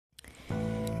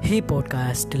Hey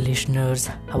podcast listeners,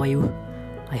 how are you?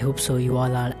 I hope so you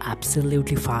all are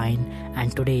absolutely fine,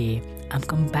 and today I'm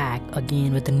come back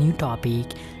again with a new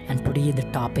topic, and today the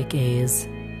topic is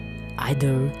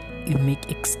either you make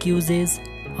excuses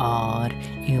or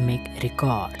you make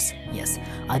records. Yes,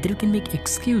 either you can make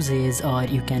excuses or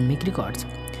you can make records.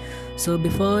 So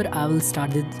before I will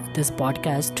start this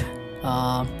podcast,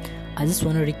 I just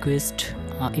want to request,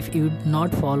 if you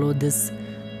not follow this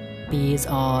page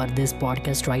or this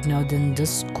podcast right now, then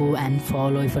just go and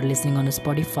follow if you're listening on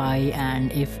Spotify,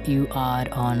 and if you are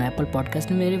on Apple Podcast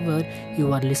and wherever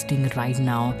you are listening right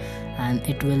now, and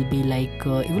it will be like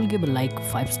you will give a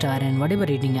 5-star and whatever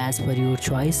rating as per your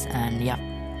choice. And yeah,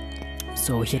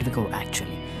 so here we go.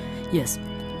 Actually, yes,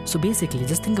 so basically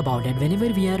just think about it. Whenever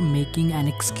we are making an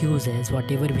excuses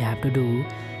whatever we have to do,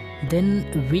 then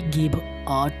we give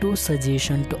auto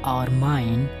suggestion to our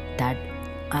mind that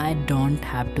I don't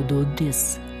have to do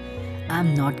this,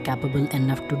 I'm not capable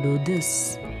enough to do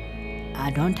this, I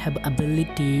don't have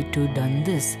ability to done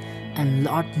this, and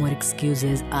lot more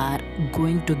excuses are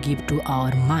going to give to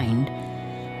our mind.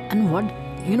 And what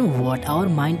our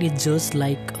mind is just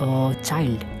like a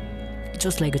child,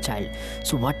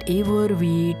 so whatever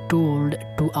we told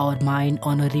to our mind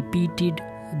on a repeated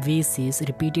basis,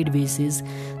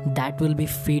 that will be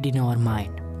fed in our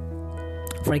mind.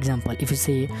 For example, if you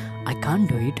say I can't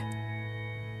do it,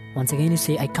 once again you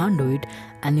say I can't do it,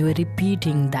 and you are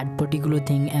repeating that particular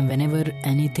thing, and whenever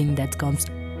anything that comes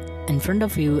in front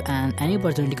of you and any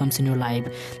opportunity comes in your life,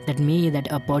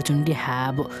 that opportunity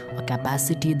have a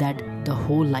capacity that the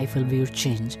whole life will be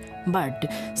changed. But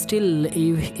still,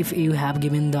 if you have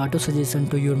given the auto suggestion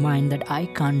to your mind that I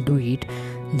can't do it,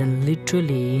 then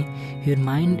literally your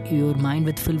mind will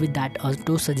fill with that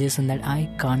auto suggestion that I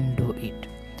can't do it.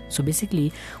 So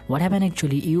basically what happened,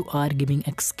 actually you are giving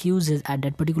excuses at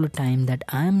that particular time that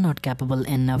I am not capable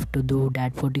enough to do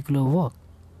that particular work.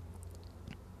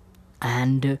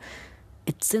 And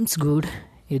it seems good.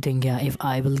 You think, yeah, if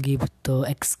I will give the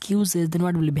excuses, then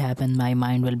what will be happen? My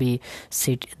mind will be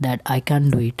sit that I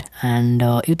can't do it, and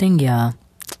you think, yeah,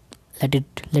 let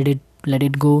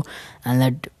it go, and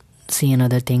let see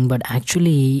another thing. But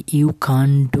actually you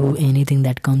can't do anything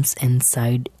that comes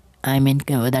inside,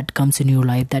 that comes in your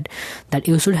life that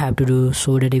you should have to do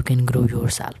so that you can grow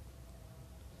yourself.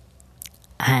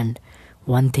 And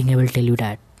one thing I will tell you,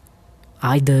 that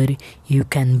either you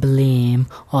can blame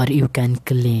or you can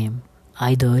claim.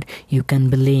 You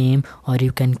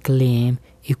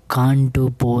can't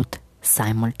do both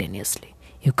simultaneously.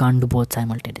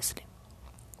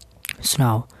 So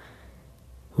now,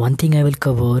 one thing I will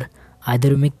cover, either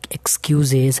you make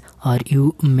excuses or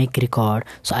you make record.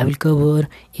 So I will cover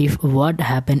if what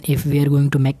happen if we are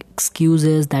going to make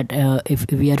excuses, that if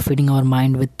we are feeding our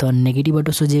mind with a negative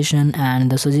auto suggestion, and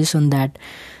the suggestion that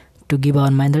to give our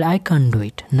mind that I can't do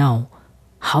it. Now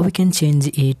how we can change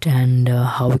it, and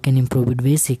how we can improve it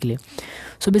basically.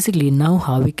 So basically now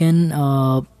how we can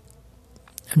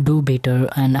do better,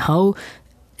 and how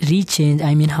we can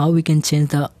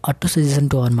change the auto suggestion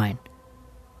to our mind.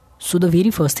 So the very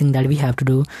first thing that we have to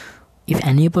do, if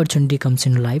any opportunity comes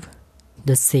in life,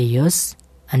 just say yes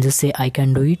and just say I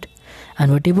can do it.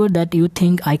 And whatever that you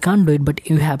think I can't do it, but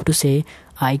you have to say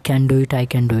I can do it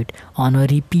on a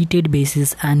repeated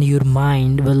basis, and your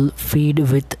mind will feed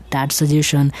with that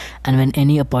suggestion. And when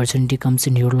any opportunity comes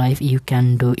in your life, you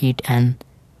can do it, and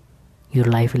your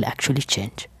life will actually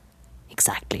change.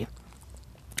 Exactly.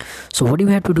 So what you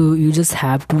have to do, you just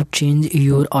have to change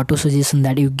your auto suggestion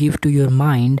that you give to your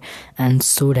mind, and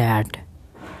so that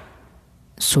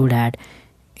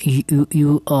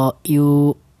you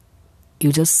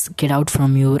just get out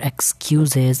from your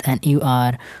excuses and you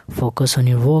are focused on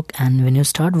your work. And when you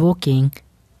start working,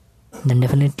 then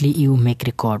definitely you make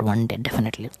record one day,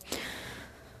 definitely.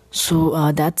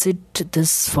 So that's it,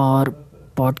 this for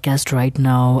podcast right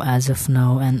now, as of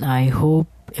now, and I hope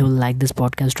you will like this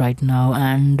podcast right now.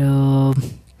 And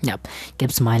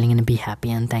keep smiling and be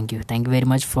happy, and thank you very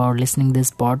much for listening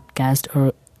this podcast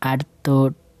or at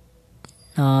the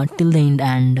till the end.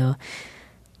 And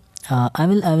I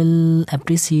will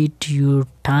appreciate your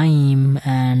time,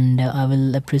 and I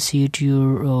will appreciate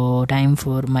your time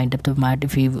for my depth of mind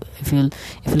if you'll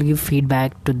give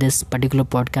feedback to this particular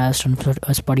podcast on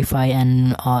Spotify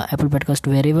and Apple Podcast,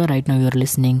 wherever right now you are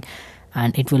listening,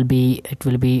 and it will be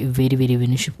very, very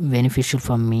beneficial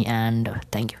for me. And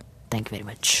thank you very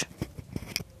much.